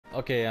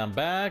Okay, I'm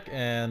back,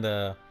 and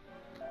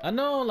I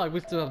know like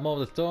we still have more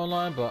of the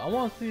storyline, but I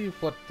want to see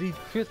what these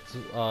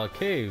crystal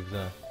caves.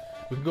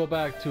 We can go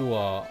back to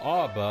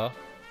Arbor,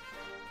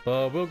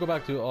 but we'll go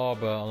back to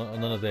Arbor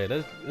on another day.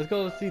 Let's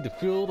go see the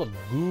Field of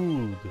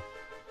Good.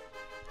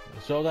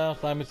 Showdown,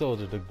 Slimy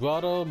Soldier. The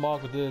grotto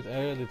marked with this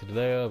area leads to the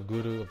lair of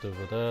Gudu up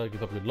to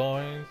give up your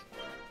loins.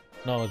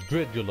 No, it's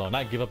grit your loins,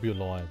 not give up your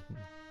loins.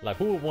 Like,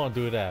 who would want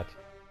to do that?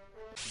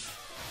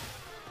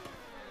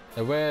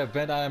 A rare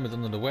event item is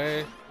under the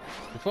way.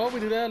 Before we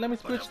do that, let me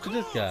switch to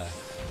this guy.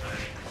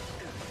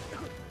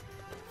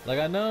 Like,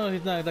 I know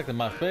he's not exactly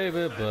my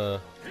favorite, but...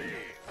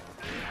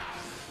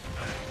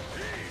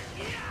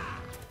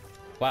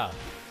 wow.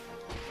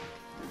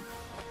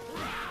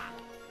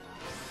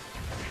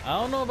 I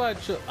don't know if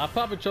I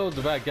probably chose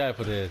the right guy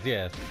for this,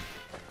 yes.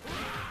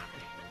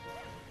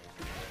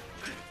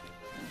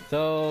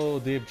 So,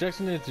 the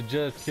objection is to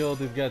just kill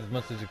these guys as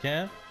much as you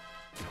can.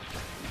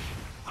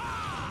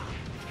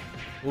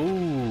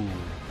 Ooh.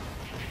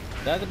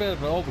 That's a bit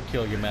of an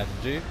overkill, your Master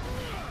G.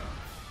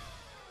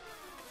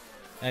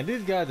 And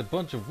these guys are a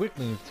bunch of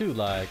weaklings too,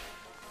 like...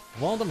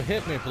 one of them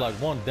hit me for like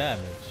 1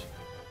 damage.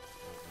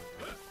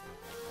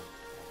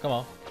 Come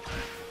on.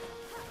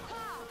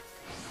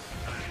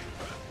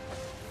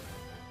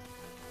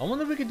 I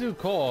wonder if we could do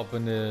co-op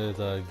in this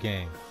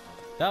game.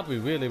 That'd be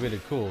really,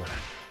 really cool.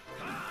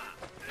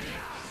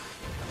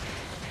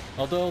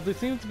 Although this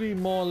seems to be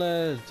more or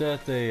less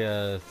just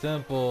a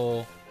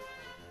simple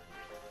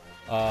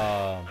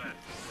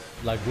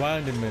like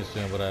grinding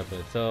mission or whatever.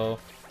 So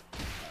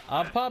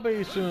I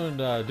probably shouldn't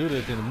do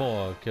this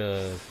anymore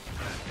because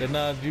they're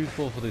not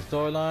useful for the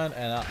storyline,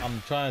 and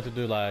I'm trying to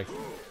do like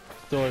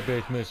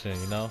story-based mission,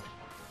 you know.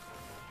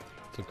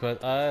 So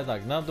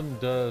like none of them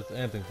does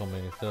anything for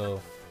me.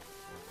 So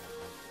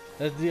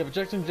that's the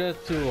objection,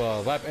 just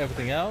to wipe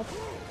everything out.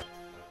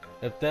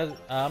 If that,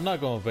 I'm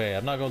not gonna evade.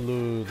 I'm not gonna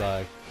lose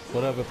like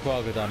whatever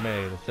progress I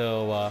made.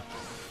 So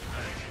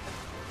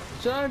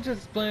should I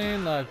just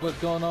explain like what's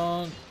going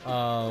on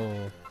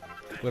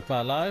with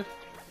my life?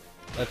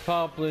 That's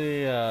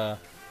probably the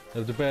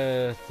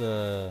best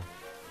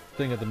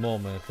thing at the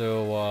moment.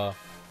 So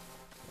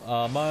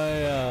I'm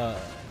on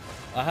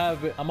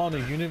a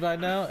unit right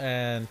now,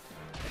 and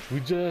we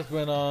just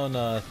went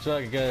on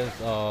strike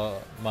against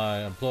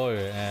my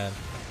employer, and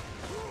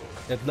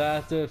it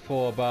lasted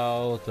for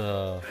about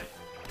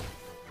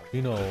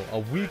you know, a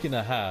week and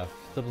a half,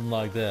 something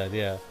like that,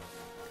 yeah.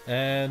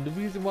 And the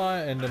reason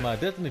why in my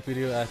Destiny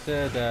video I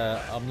said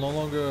that I'm no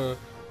longer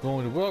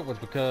going to work was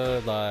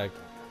because like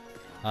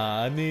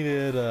I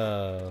needed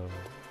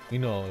you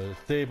know, a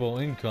stable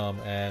income,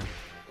 and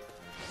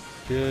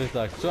this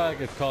like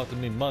strike is costing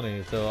me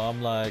money. So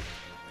I'm like,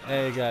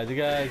 hey guys, you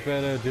guys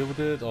better deal with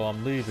this or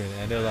I'm leaving.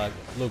 And they're like,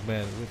 look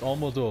man, it's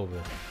almost over,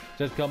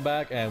 just come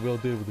back and we'll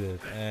deal with this.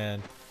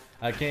 And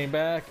I came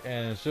back,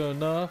 and sure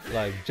enough,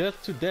 like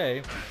just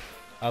today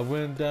I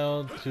went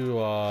down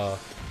to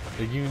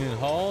the Union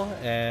Hall,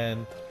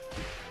 and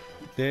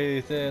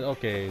they said,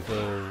 okay,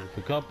 so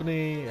the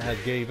company has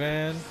gave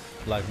in,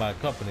 like my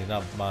company,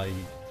 not my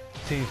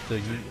Teamster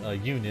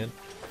union,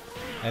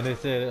 and they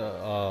said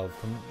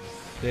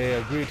they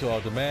agreed to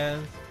our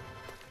demands,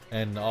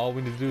 and all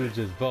we need to do is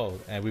just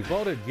vote, and we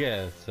voted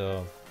yes.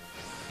 So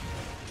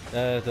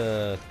that's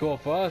a score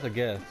for us, I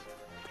guess.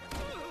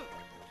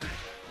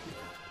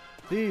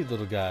 These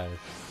little guys,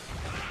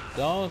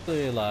 they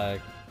honestly like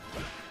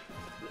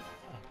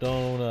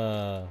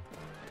don't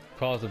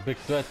cause a big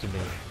threat to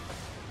me.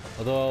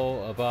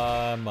 Although if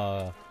I'm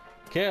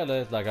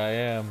careless like I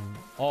am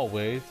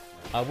always,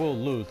 I will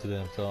lose to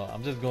them. So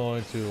I'm just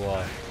going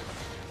to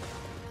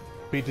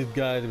beat these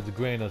guys with a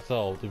grain of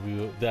salt, if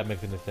that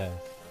makes any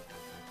sense.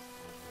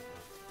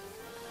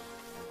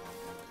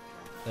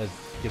 Let's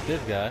get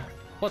this guy.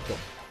 What the?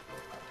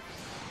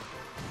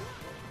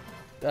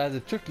 That's a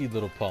tricky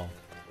little punk.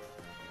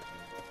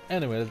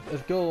 Anyway,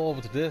 let's go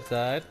over to this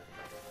side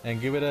and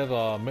get rid of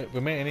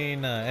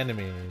remaining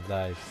enemies.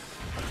 Like,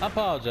 I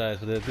apologize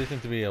for this. This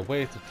seems to be a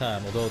waste of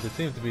time. Although this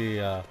seems to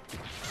be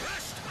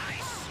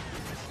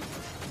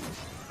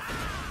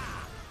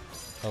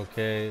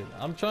okay.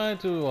 I'm trying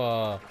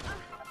to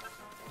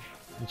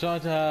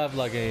have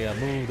like a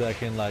move that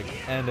can like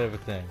end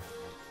everything.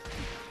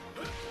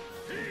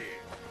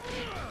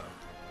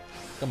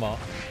 Come on.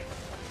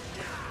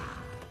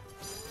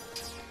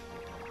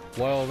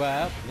 Royal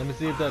Wrap. Let me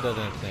see if that does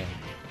anything.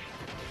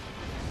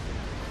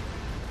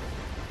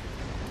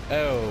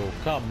 Oh,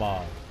 come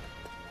on.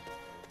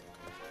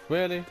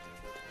 Really?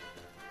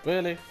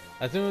 Really?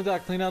 As soon as I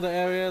clean out the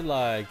area,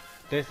 like,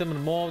 there's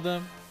some more of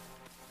them.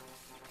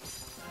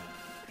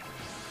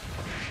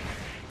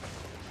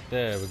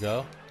 There we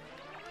go.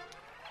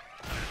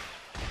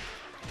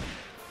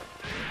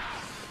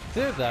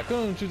 Seriously, I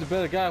couldn't choose a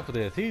better guy for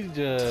this. He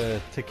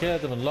just took care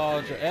of them in a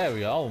larger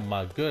area. Oh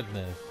my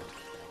goodness.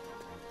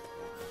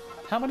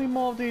 How many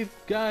more of these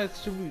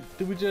guys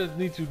do we just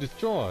need to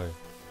destroy?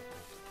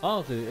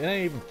 Honestly, it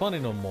ain't even funny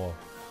no more.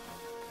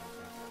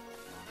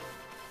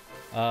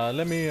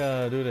 Let me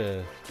do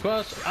this.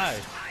 Crush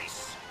ice.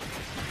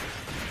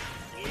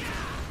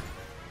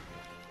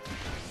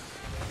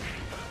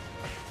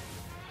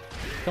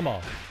 Come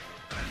on.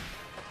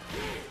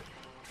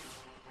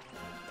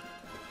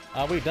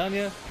 Are we done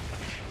yet?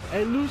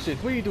 Hey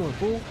Lucius, what are you doing,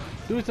 fool?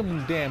 Do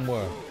some damn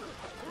work.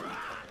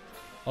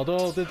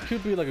 Although this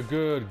could be like a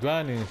good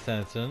grinding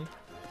session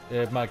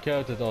if my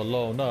characters are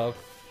low enough,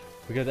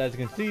 because as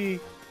you can see,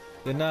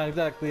 they're not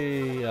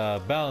exactly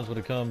balanced when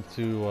it comes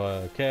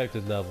to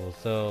characters levels.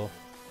 So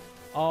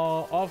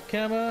off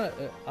camera,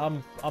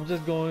 I'm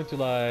just going to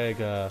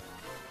like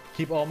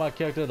keep all my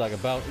characters like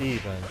about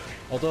even.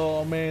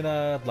 Although I may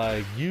not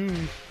like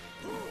use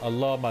a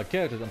lot of my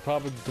characters, I'm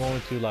probably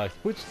going to like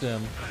switch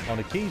them on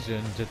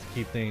occasion just to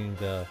keep things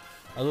a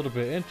little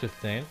bit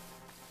interesting.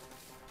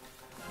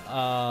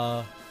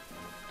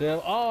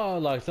 There are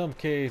like some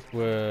cases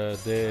where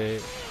they,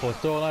 for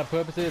storyline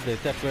purposes, they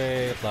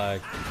separate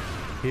like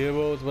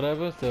heroes,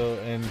 whatever. So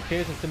in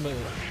case of similar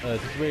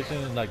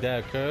situations like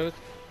that occurs,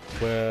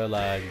 where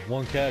like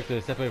one character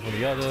is separated from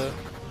the other,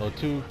 or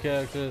two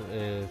characters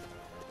is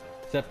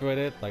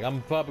separated, like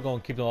I'm probably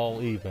gonna keep them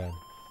all even,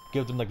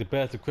 give them like the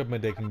best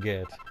equipment they can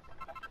get.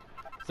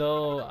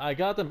 So I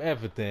got them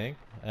everything,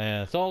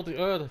 and salty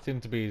earth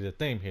seems to be the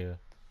theme here.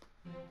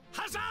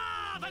 Huzzah!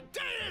 The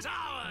day is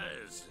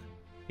ours!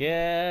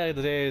 Yeah,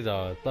 the day is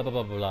ours. Blah blah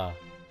blah blah blah.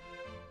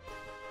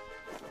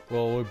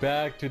 Well, we're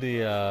back to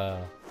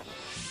the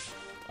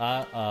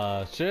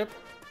ship,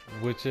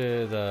 which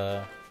is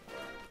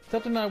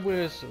something I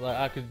wish like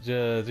I could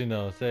just, you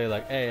know, say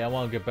like, hey, I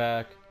want to get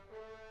back.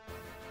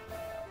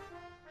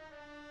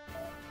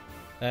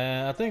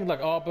 And I think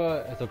like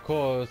Arbor is of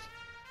course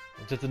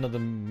just another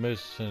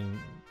mission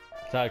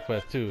side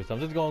quest too. So I'm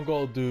just gonna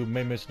go do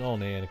main mission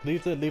only and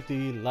complete the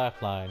Alivfd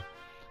lifeline.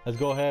 Let's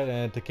go ahead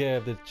and take care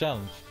of this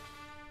challenge.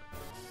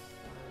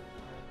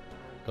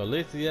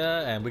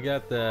 Galicia, and we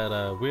got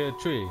that weird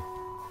tree.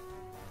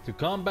 To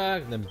come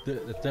back,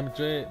 let's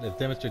demonstrate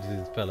to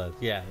these fellas.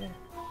 Yeah.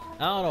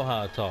 I don't know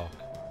how to talk.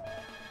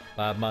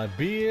 By my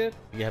beard,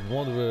 you have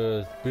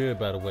wondrous beard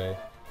by the way.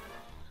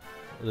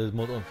 It is the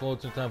most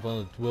unfortunate time for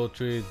the world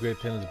trees, great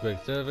tenants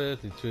break service.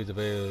 These trees are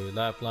very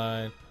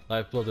lifeline,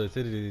 life flow to the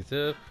city they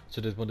serve.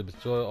 Should just want to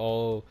destroy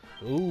all.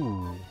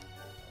 Ooh.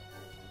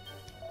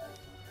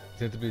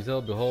 Seems to be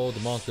so. Behold,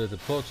 the monster is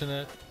approaching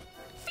it.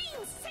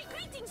 Fiends, say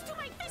greetings to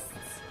my fists.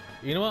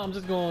 You know what? I'm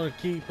just going to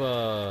keep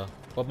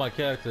what my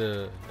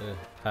character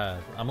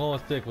has. I'm going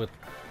to stick with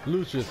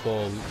Lucius for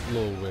a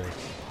little bit.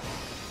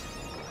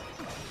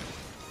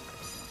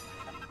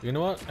 You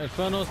know what?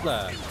 Inferno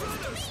Slash.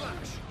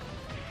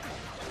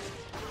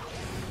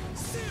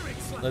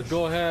 Let's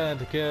go ahead and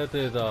take care of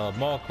this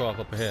Marcroft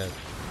up ahead.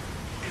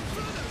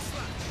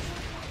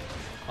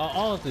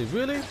 Honestly,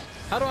 really?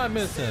 How do I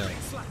miss him?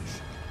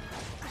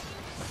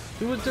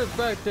 He was just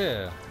back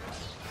there.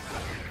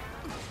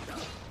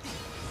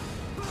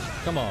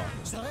 Come on.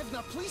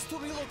 Please to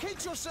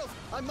relocate yourself.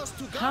 I must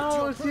to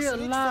How is he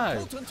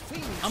alive?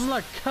 I'm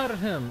like cutting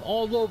him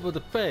all over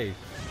the face.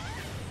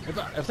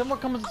 If someone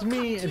comes to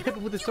me and hit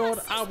me with a sword,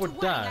 I would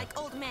die.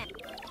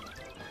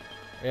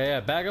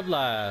 Yeah, bag of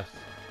lives.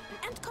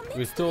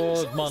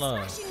 Restores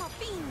mana.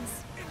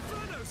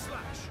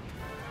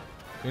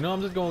 You know,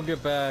 I'm just gonna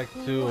get back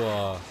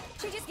to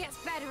She just gets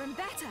better and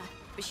better,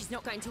 but she's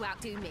not going to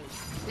outdo me.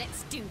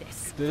 Let's do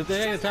this. Did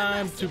there any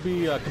time to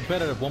be a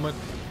competitive woman?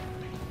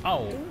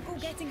 Oh. Don't go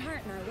getting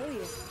hurt now, will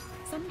you?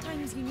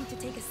 Sometimes you need to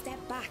take a step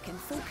back and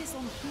focus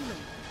on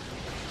healing.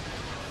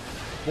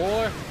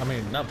 Boy, I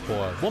mean not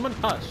boy. Woman,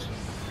 hush.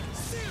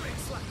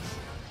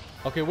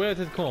 Okay, where's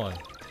his coin?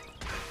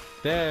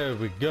 There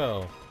we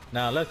go.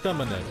 Now let's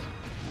summon it.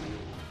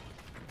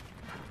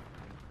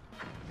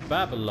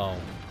 Babylon.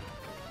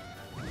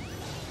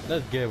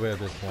 Let's get rid of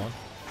this one.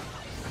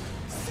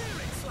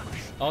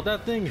 Oh,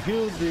 that thing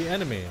healed the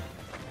enemy.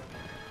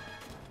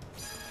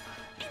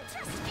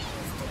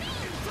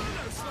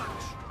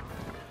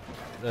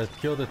 Let's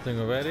kill this thing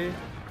already.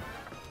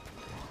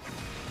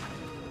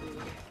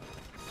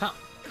 How?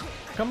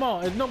 Come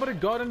on, is nobody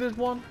guarding this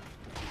one?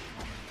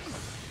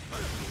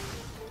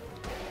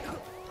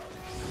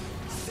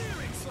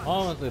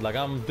 Honestly, like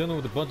I'm dealing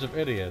with a bunch of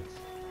idiots.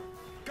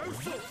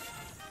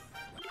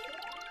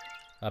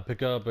 I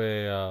pick up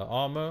a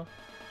armor.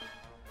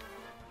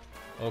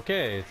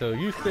 Okay, so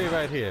you stay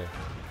right here.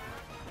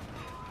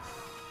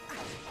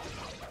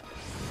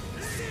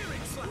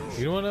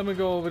 You know what? Let me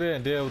go over there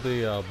and deal with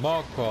the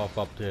Marcroft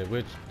up there,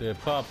 which there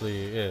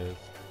probably is.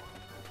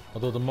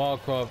 Although the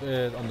Marcroft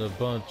is under a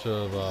bunch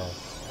of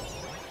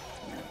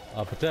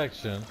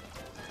protection,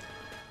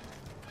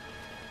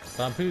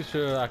 so I'm pretty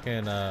sure I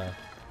can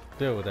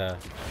deal with that.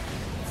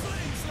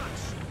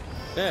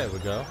 There we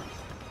go.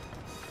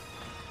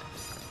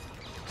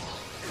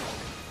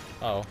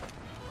 Oh.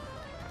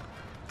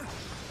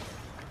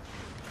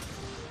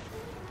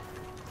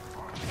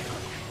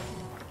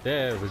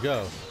 There we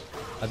go.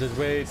 I just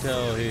wait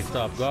till he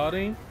stops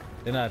guarding,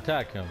 then I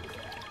attack him.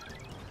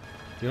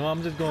 You know,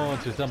 I'm just going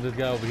to summon this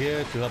guy over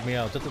here to help me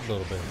out just a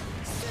little bit.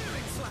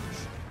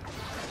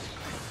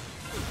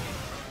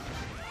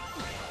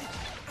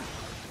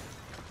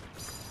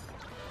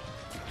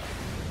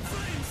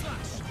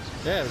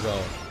 There we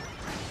go.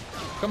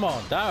 Come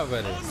on, die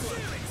already.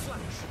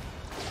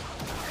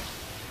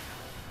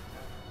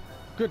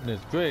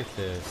 Goodness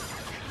gracious.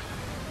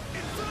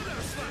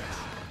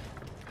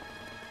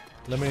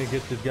 Let me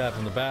get this guy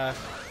from the back.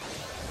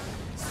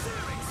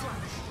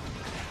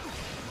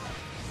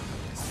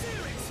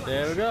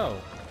 There we go.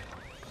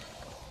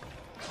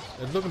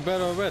 It's looking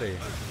better already.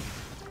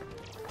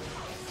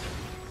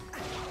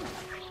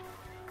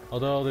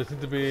 Although there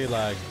seems to be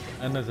like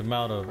endless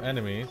amount of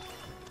enemies.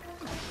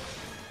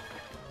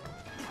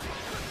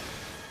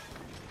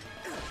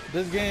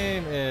 This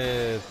game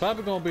is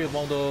probably gonna be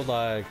one of those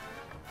like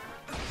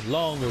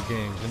longer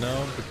games, you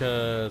know,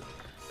 because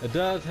it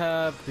does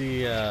have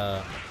the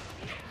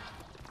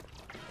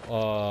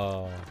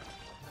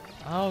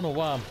I don't know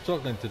why I'm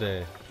struggling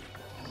today.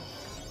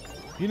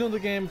 You know the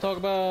game talk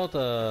about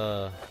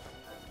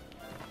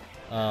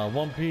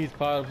One Piece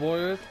Pirate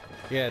Warriors?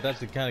 Yeah, that's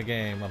the kind of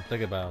game I'm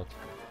thinking about.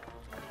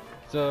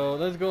 So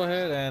let's go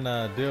ahead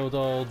and deal with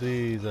all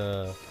these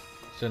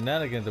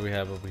shenanigans that we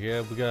have over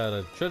here. We got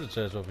a treasure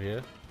chest over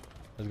here.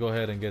 Let's go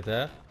ahead and get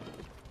that.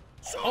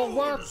 Oh,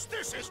 what?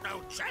 This is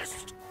no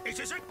chest. It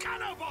is a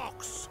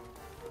Cannibox.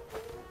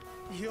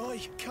 Yoy,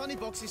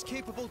 Cannibox is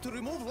capable to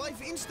remove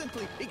life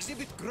instantly.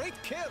 Exhibit great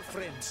care,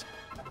 friends.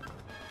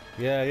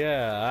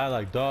 Yeah, I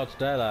like dodged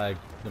that like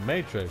the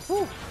Matrix.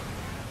 Woo.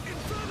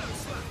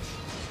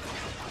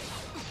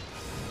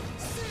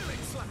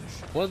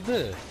 What's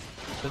this?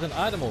 There's an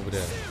item over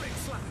there.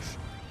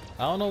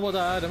 I don't know what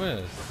the item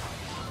is.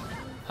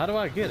 How do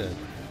I get it?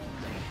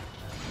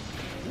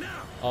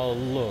 Oh,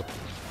 look.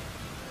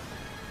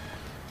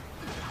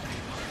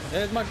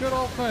 There's my good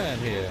old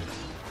friend here.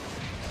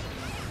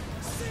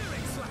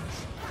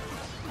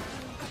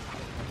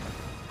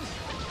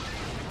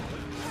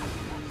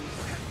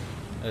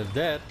 Is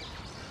dead.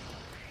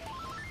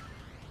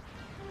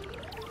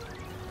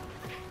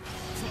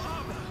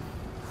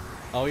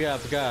 Oh yeah, I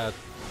forgot.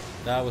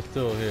 That was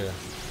still here.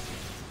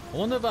 I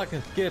wonder if I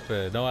can skip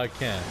it. No, I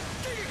can't.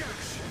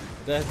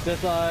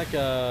 That's like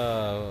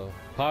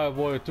Pirate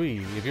Warrior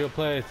 3. If you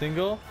play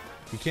single,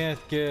 you can't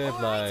skip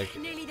like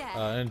nearly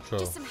there. intro.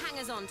 Just some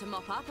hangers on to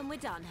mop up and we're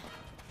done.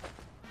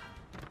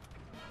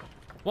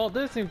 Well,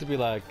 this seems to be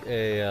like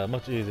a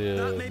much easier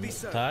That may be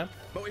so, time.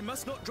 but we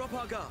must not drop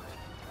our guard.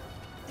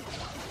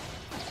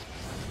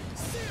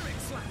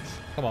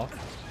 Come on.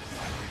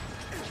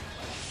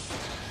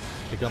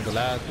 Here comes the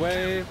last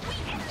wave.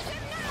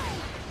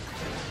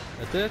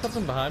 Is there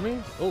something behind me?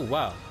 Oh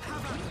wow.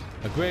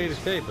 A great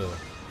escaper.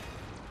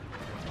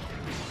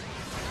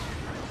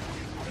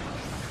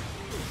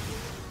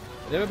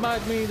 It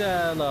reminds me of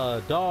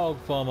that dog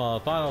from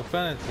Final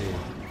Fantasy.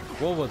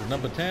 What was it,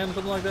 number 10,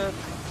 something like that?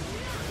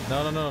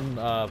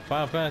 No,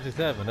 Final Fantasy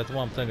 7, that's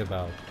what I'm thinking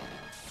about.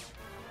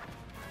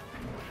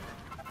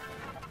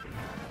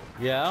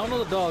 Yeah, I don't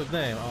know the dog's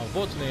name.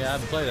 Unfortunately, I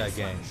haven't played that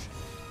game.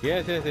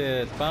 Yes,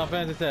 Final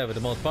Fantasy 7,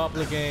 the most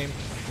popular game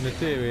in the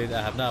series.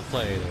 I have not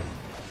played it.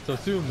 So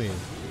sue me.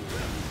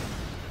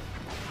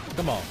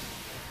 Come on.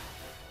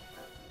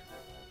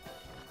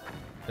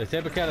 The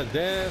saber cat is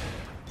dead.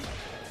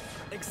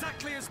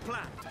 Exactly as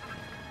planned.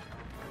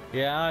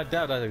 Yeah, I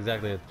doubt that's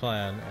exactly his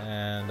plan.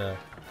 And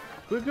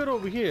we're good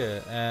over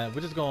here, and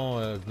we're just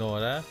gonna ignore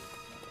that.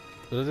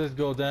 So let's just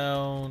go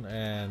down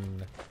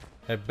and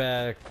head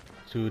back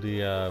to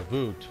the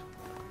route.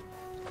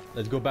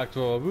 Let's go back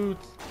to our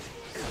roots.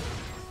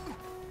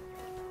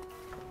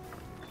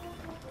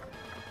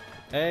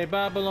 Hey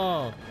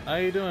Babylon, how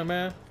you doing,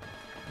 man?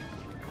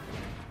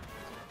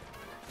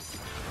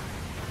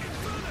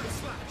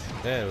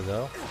 There we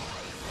go.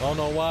 I don't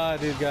know why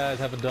these guys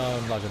haven't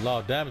done like a lot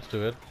of damage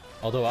to it,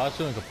 although I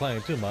shouldn't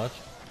complain too much.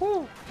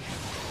 Woo.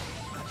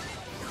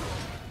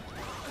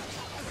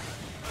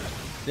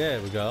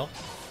 There we go.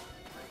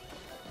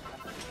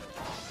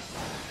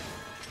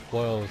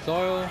 Boil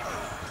soil.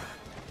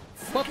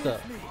 What the?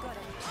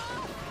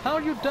 How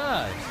you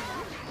die?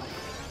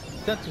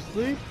 Sent to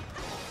sleep?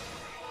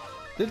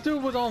 This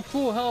dude was on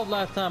full health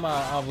last time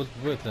I was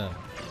with him.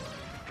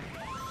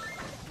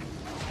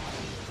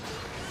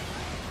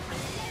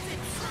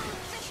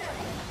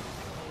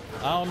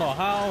 I don't know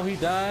how he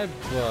died,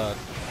 but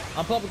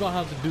I'm probably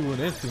gonna have to do an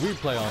instant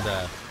replay on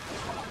that.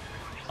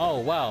 Oh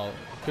wow,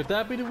 could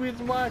that be the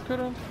reason why I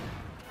couldn't?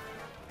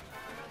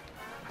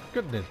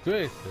 Goodness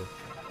gracious.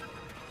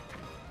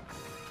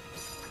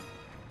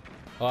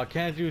 Oh, I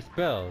can't use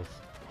spells.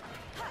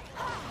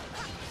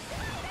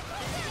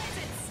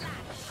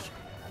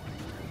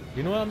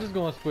 You know what, I'm just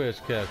gonna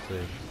switch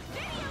characters.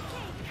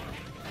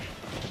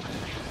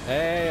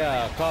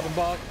 Hey, Carbon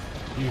Box,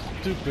 you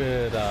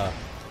stupid,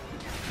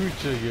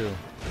 creature, you.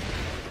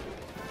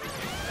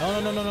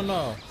 Oh,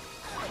 no.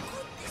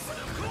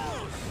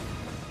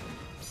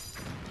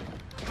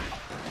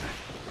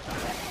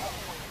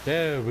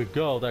 There we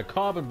go. That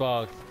Carbon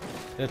Box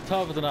is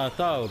tougher than I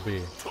thought it would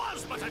be.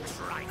 'Twas but a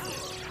trifle.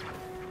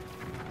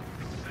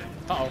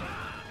 Uh-oh.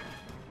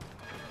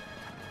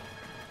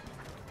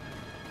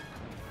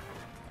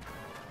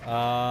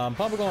 I'm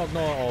probably gonna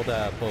ignore all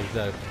that, folks.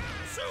 That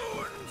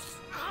Zoons!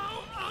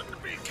 How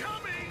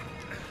unbecoming!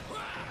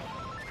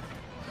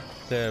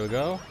 there we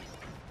go.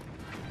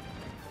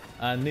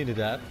 I needed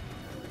that.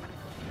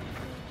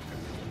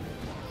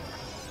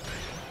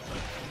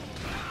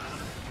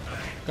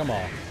 Come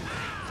on.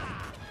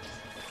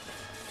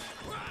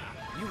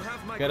 You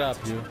have my Get up,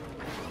 gratitude.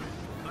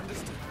 you.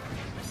 Understood.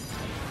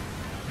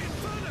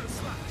 Inferno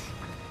slash.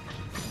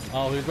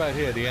 Oh, he's right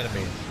here, the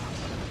enemy.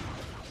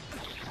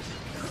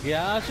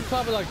 Yeah, I should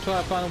probably like try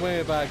to find a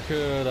way if I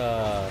could,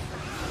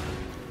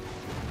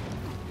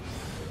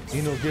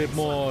 you know, get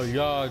more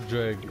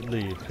Yardreg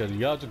leaf, because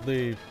Yardreg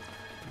leaf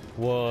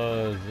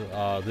was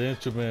the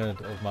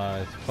instrument of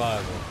my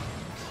survival.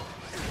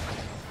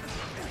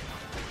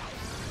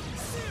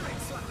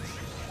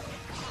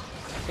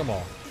 Come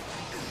on.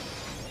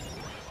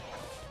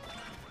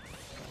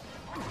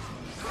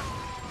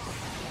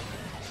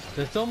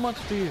 There's so much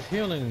of these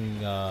healing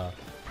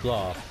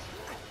blocks.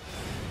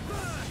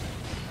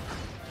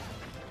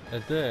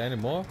 Is there any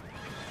more?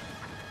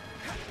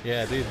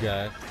 Yeah, these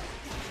guys.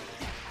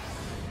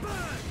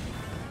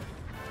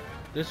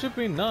 There should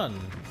be none.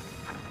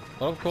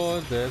 But of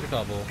course, there's a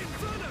couple.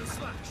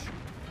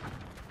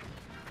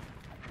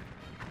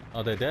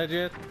 Are they dead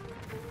yet?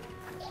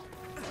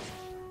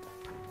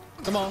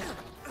 Come on.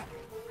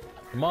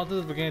 The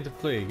monsters begin to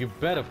flee. You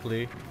better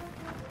flee.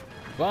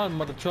 Run,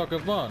 mother trucker,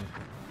 run.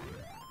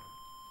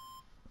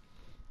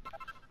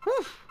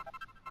 Whew.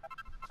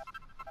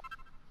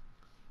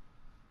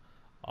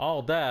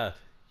 All that.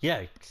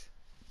 Yikes.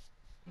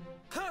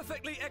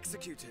 Perfectly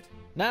executed.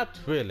 Not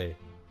really.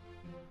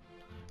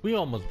 We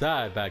almost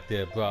died back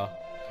there, bro.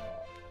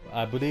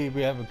 I believe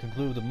we haven't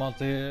concluded the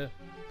monster here.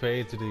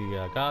 Praise to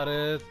the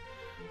goddess.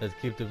 Let's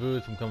keep the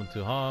roots from coming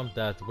to harm.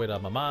 That's the weight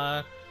off my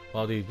mind.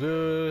 All these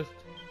roots.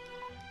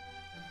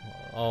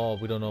 Oh,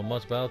 we don't know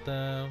much about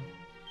them.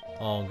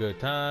 On good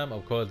time.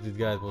 Of course, these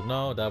guys will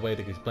know. That way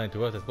they can explain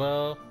to us as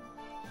well.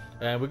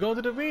 And we're going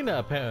to the arena,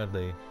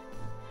 apparently.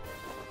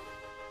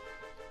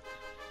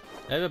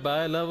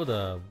 Everybody leveled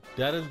up.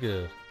 That is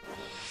good.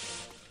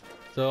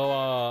 So,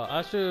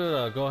 I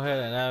should go ahead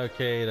and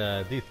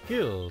allocate these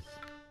skills.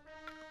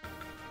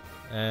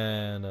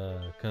 And,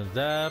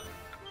 Zap.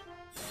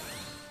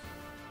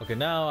 Okay,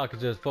 now I can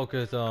just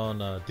focus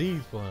on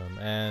these for him.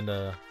 And,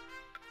 I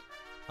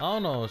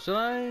don't know, should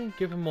I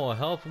give him more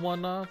health and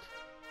whatnot?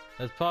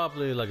 That's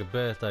probably like a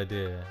best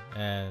idea.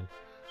 And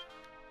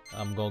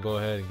I'm gonna go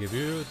ahead and give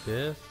you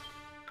this.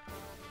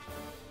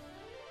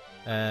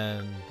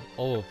 And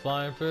over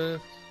flying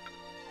fist.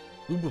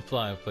 Uber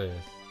flying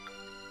fist.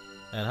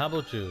 And how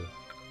about you?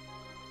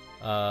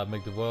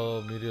 Make the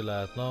world meteor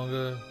last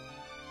longer.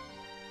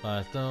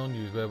 Fine stone,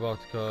 use red rock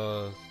to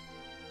cause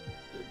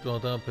throw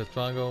down, press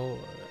triangle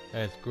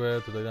and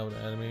square to lay down with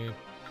the enemy.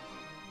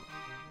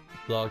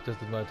 Block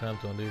just at the right time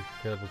to unleash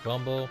a careful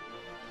combo.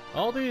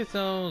 All these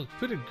sound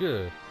pretty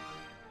good.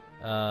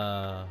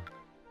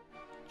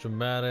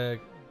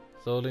 Dramatic,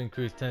 slowly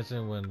increase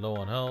tension when low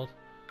on health.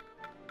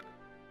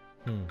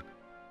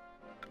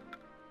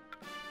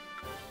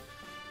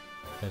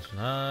 Tension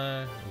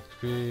high,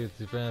 increase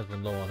defense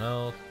when low on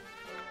health.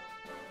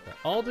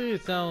 All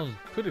these sounds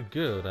pretty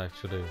good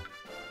actually.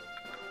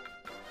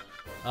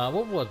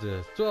 What was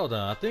this?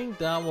 Throwdown. I think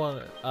that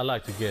one I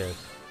like to get.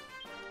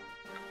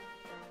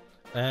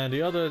 And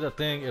the others, I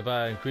think if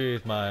I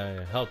increase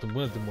my health and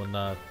wisdom or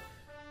not,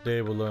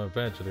 they will learn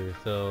eventually.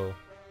 So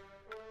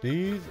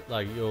these,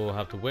 like, you'll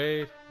have to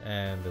wait.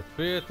 And the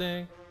spear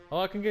thing, oh,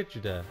 I can get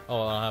you that.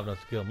 Oh, I don't have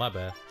enough skill, my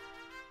bad.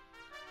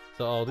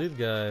 So all these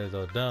guys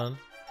are done.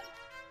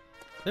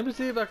 Let me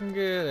see if I can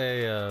get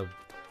a,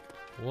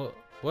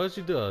 what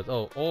she does?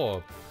 Oh,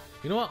 orb.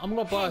 You know what? I'm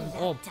gonna buy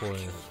some orb for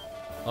you.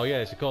 Oh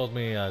yeah, she calls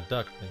me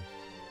Duckling.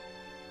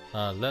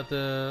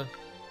 Leather.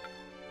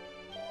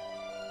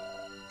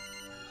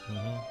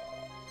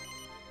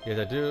 Yes,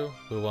 I do.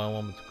 Who do I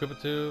want me to equip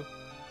it to?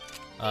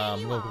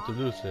 I'm gonna equip to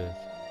Lucius.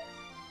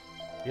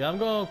 Yeah, I'm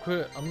gonna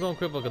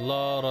equip like a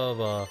lot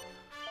of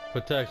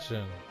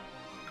protection.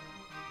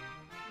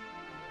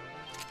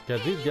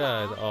 Cause these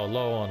guys are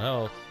low on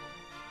health.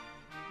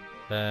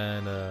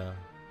 And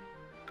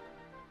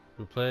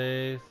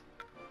replace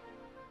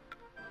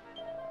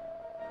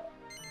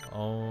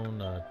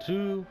on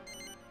 2.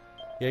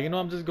 Yeah, you know,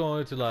 I'm just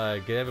going to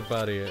like get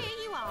everybody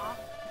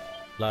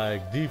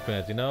like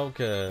defense, you know,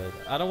 cause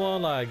I don't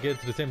want to like get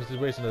to the same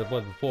situation as it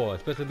was before,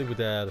 especially with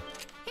that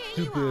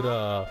stupid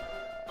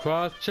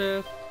cross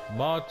chest,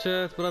 Mar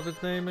chest, whatever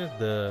its name is,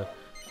 the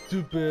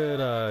stupid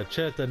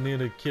chest that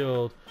nearly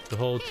killed the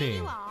whole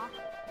team.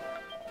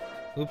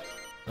 Oops,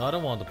 no, I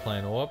don't want the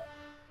plain orb.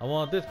 I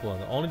want this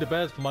one, only the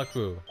best for my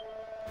crew.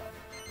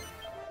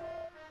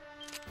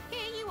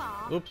 Here you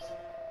are. Oops.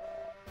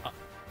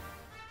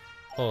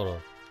 Hold on.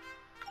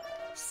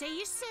 See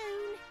you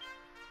soon.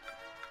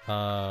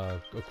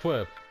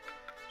 Equip.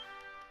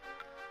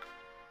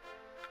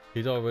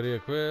 He's already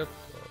equipped.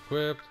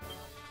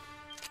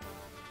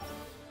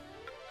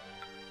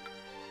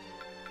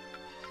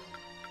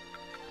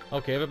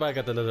 Okay, everybody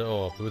got the leather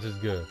orb, which is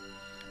good.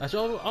 I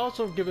should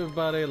also give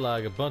everybody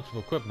like a bunch of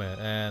equipment,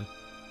 and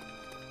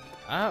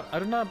I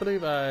do not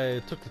believe I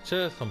took the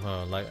chest from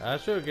her. Like, I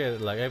should get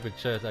like every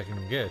chest I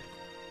can get.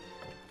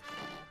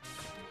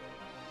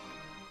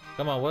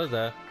 Come on, what is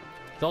that?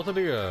 Salt of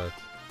the earth.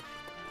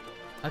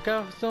 I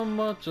got so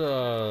much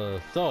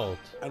salt.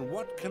 And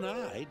what can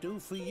I do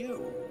for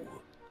you?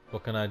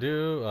 What can I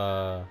do?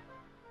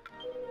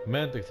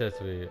 Mint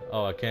accessory.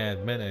 Oh, I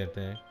can't mint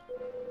anything.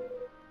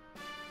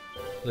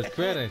 Let's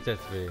create an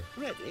accessory.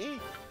 Ready?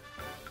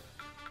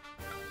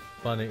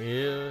 Funny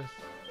ears.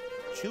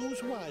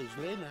 Choose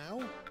wisely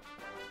now.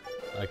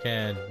 I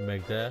can't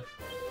make that.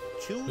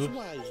 Choose Oops,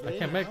 wisely I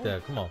can't make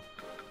that. Come on.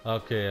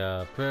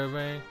 Okay, prayer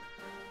ring.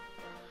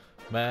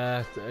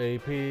 Max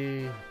AP.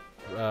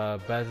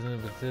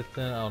 Bastion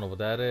resistant. I don't know what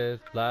that is.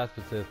 Blast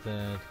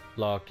resistant.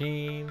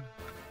 Blocking.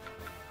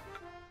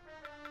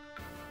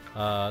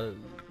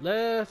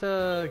 Let's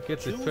get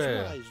the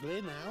prayer. Choose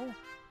wisely now.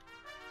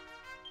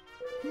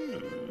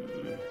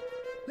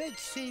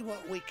 Let's see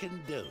what we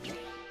can do.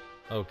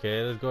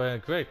 Okay, let's go ahead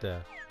and create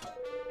that.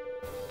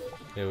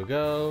 Here we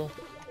go.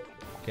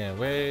 Can't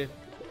wait.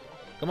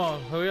 Come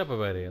on, hurry up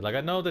already. Like,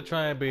 I know they're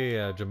trying to be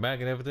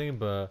dramatic and everything,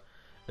 but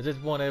I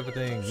just want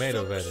everything made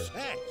already.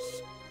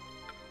 Success.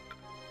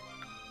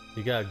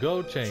 You got a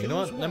gold chain. You know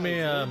what? Let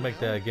me make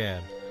that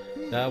again.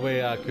 That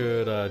way I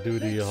could do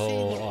the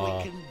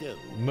whole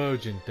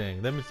merging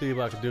thing. Let me see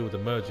what I can do with the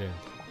merging.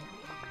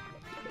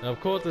 Now,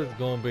 of course, it's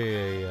going to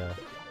be a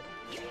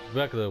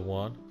regular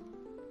one.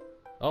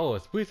 Oh, a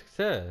sweet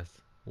success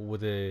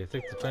with a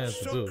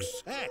 60% boost.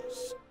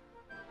 Success.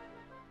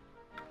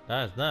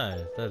 That's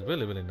nice. That's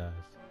really, really nice.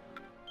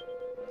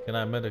 Can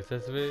I amend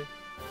accessory?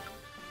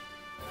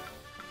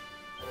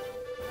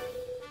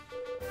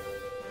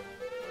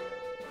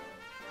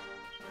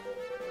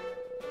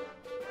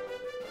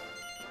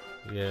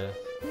 Yes.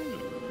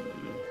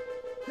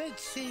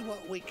 Let's see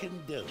what we can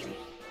do.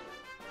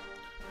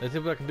 Let's see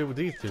what I can do with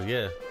these two.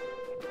 Yeah.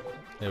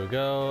 There we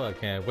go. I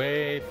can't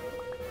wait.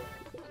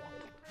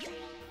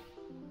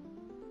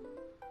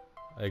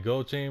 A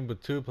gold chain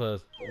with 2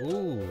 plus.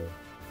 Ooh.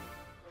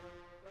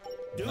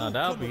 Now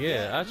that'll be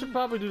it. I should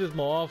probably do this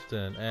more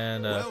often.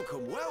 And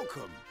Welcome,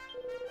 welcome.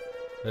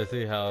 let's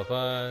see how if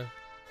I.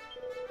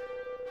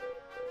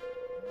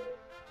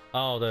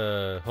 Oh,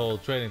 the whole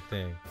trading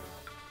thing.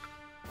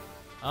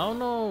 I don't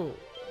know.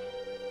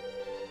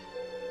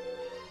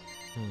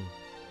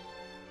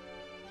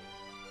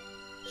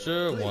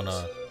 Sure, why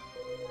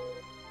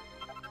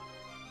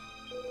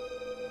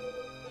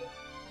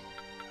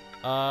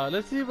not?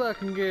 Let's see what I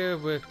can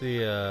get with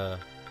the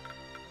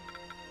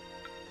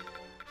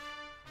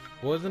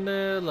wasn't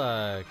there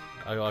like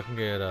I can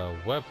get a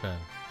weapon,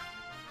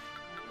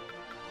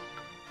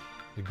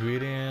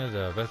 ingredients,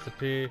 a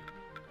recipe.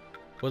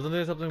 Wasn't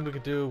there something we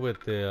could do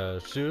with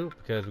the shoe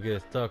because we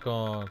get stuck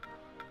on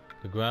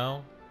the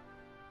ground?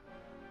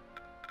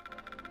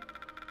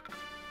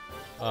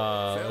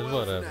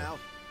 Whatever.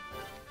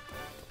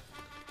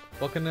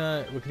 What can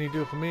you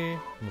do for me?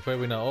 I'm afraid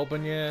we're not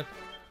open yet.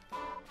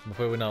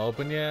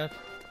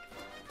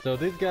 So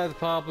these guys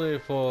probably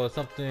for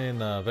something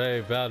very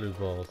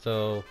valuable.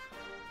 So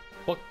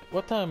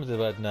what time is it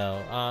right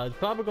now? It's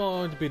probably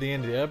going to be the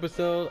end of the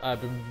episode.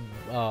 I've been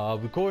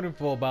recording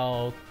for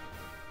about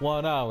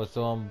 1 hour,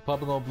 so I'm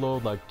probably gonna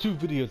upload like 2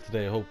 videos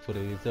today,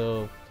 hopefully.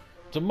 So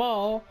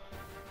tomorrow,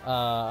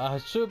 I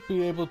should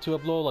be able to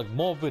upload like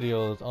more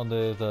videos on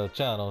this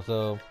channel.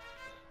 So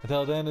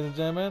until then, ladies and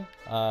gentlemen,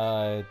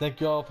 I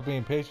thank you all for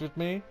being patient with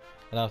me,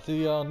 and I'll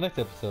see you all next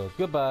episode.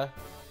 Goodbye.